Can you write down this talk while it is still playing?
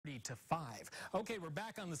to 5. Okay, we're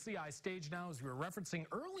back on the CI stage now. As we were referencing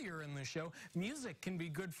earlier in the show, music can be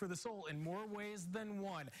good for the soul in more ways than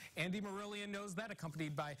one. Andy Moreillion knows that,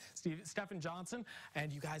 accompanied by Stephen Johnson,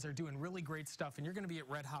 and you guys are doing really great stuff, and you're going to be at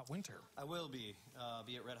Red Hot Winter. I will be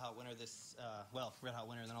at Red Hot Winter this, Red Hot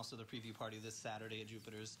Winter, and then also the preview party this Saturday at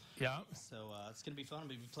Jupiter's. Yeah. So it's going to be fun. I'm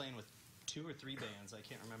going to be playing with 2 or 3 bands. I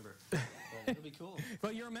can't remember. But it'll be cool.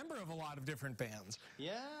 Well, you're a member of a lot of different bands.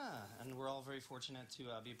 Yeah, and we're all very fortunate to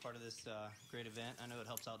be a part of this great event. I know it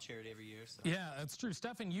helps out charity every year. So. Yeah, that's true.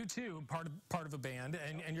 Stefan, you too, part of a band,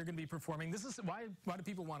 and you're going to be performing. This is why do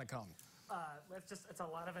people want to come? It's a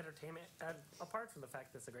lot of entertainment, and apart from the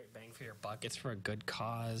fact that it's a great bang for your buck, it's for a good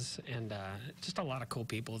cause, and just a lot of cool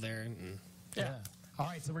people there. And, yeah. All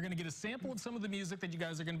right, so we're going to get a sample of some of the music that you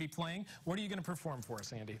guys are going to be playing. What are you going to perform for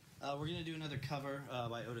us, Andy? We're going to do another cover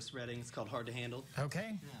by Otis Redding. It's called Hard to Handle.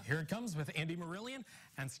 Okay, Here it comes with Andy Moreillion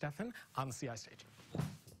and Stefan on the CI stage.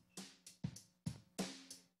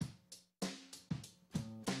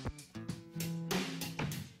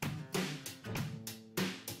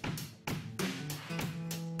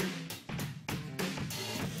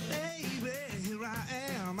 Baby, here I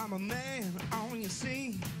am, I'm a man on your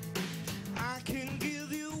scene. I can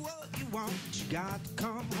give you what you want, but you got to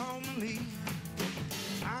come home to me.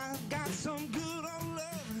 I've got some good old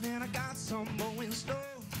love, and I got some more in store.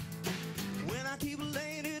 When I keep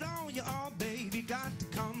laying it on you, oh baby, you got to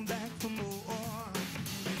come back for more.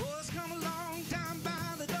 Boys come a long time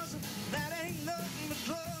by the dozen, that ain't nothing but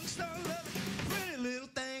drugstore loving. Pretty little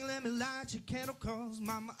thing, let me light your candle, cause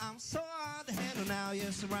mama, I'm so hard to handle now,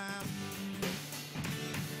 yes, around.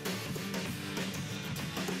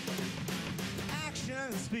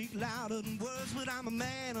 Speak louder than words, but I'm a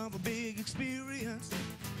man of a big experience.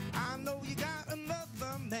 I know you got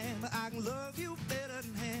another man, but I can love you better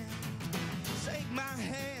than him. Take my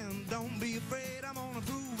hand, don't be afraid, I'm gonna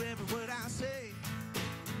prove every word I say.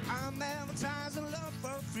 I'm advertising love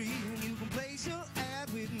for free, and you can place your ad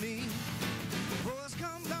with me. Boys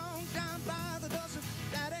come long down by the dozen,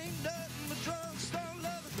 that ain't nothing but drugstore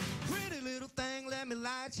loving. Pretty little thing, let me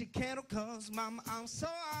light your candle, cause mama, I'm so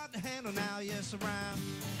hard to handle now, yes, around.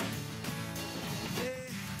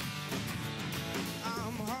 Yeah,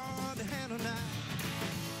 I'm hard to handle now.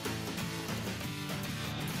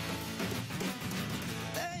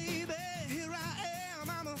 Baby, here I am,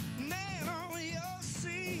 I'm a man on your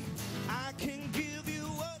scene. I can give you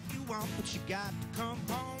what you want, but you got to come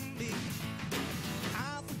home to me.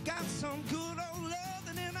 I've got some good old love,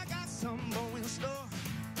 and then I got some more in store.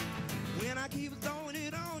 When I keep throwing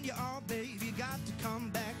it on you, oh baby, you got to come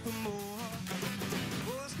back for more.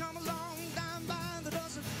 Boys come along down by the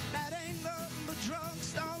dozen, that ain't nothing but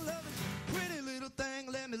drugstore loving. Pretty little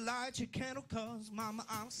thing, let me light your candle, cause mama,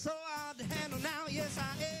 I'm so hard to handle now, yes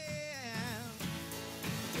I am.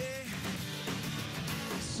 Yeah,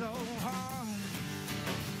 so hard.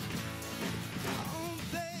 Oh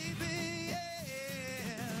baby,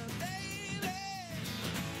 yeah, baby,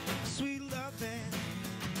 sweet loving.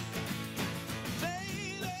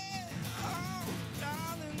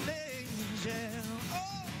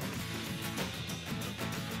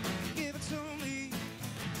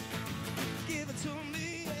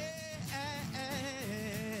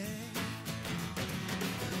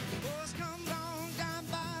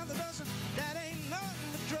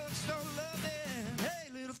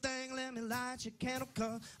 Your candle,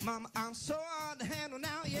 cause mama, I'm so hard to handle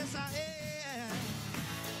now, yes I am.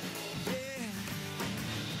 Yeah,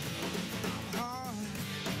 I'm hard.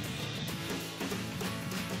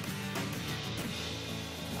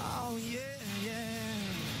 Oh yeah,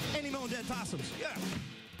 yeah. Any more dead possums? Yeah.